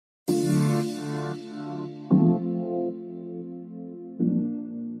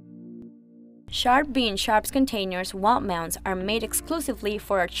SharpBin Sharps containers wall mounts are made exclusively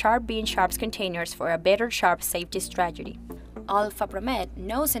for our SharpBin Sharps containers for a better sharp safety strategy. Alpha Promet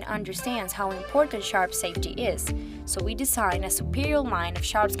knows and understands how important sharp safety is, so we designed a superior line of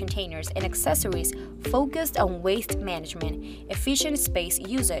Sharps containers and accessories focused on waste management, efficient space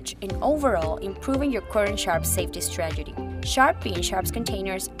usage, and overall improving your current sharp safety strategy. SharpBin Sharps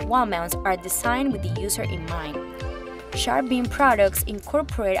containers wall mounts are designed with the user in mind. SharpBin products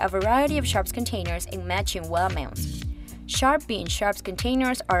incorporate a variety of Sharps containers and matching wall mounts. SharpBin Sharps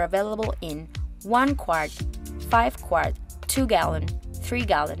containers are available in 1 quart, 5 quart, 2 gallon, 3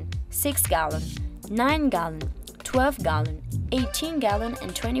 gallon, 6 gallon, 9 gallon, 12 gallon, 18 gallon,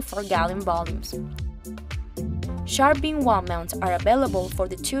 and 24 gallon volumes. SharpBin wall mounts are available for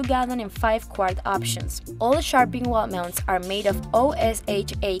the 2 gallon and 5 quart options. All SharpBin wall mounts are made of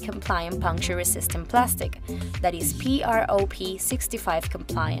OSHA compliant puncture resistant plastic, that is PROP 65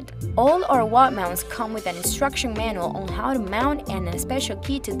 compliant. All our wall mounts come with an instruction manual on how to mount and a special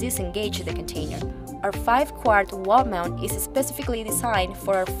key to disengage the container. Our 5 quart wall mount is specifically designed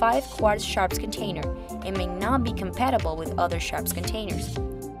for our 5 quart Sharps container and may not be compatible with other Sharps containers.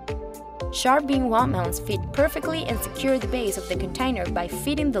 SharpBin wall mounts fit perfectly and secure the base of the container by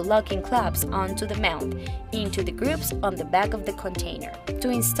fitting the locking clamps onto the mount into the grooves on the back of the container. To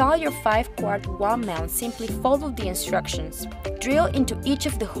install your 5 quart wall mount, simply follow the instructions. Drill into each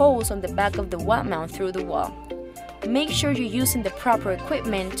of the holes on the back of the wall mount through the wall. Make sure you're using the proper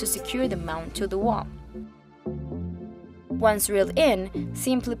equipment to secure the mount to the wall. Once drilled in,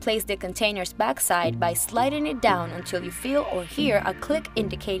 simply place the container's backside by sliding it down until you feel or hear a click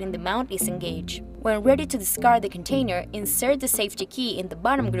indicating the mount is engaged. When ready to discard the container, insert the safety key in the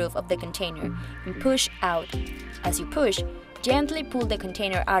bottom groove of the container and push out. As you push, gently pull the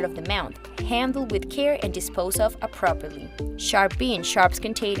container out of the mount. Handle with care and dispose of appropriately. SharpBin Sharps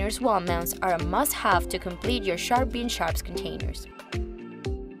containers wall mounts are a must-have to complete your SharpBin Sharps containers.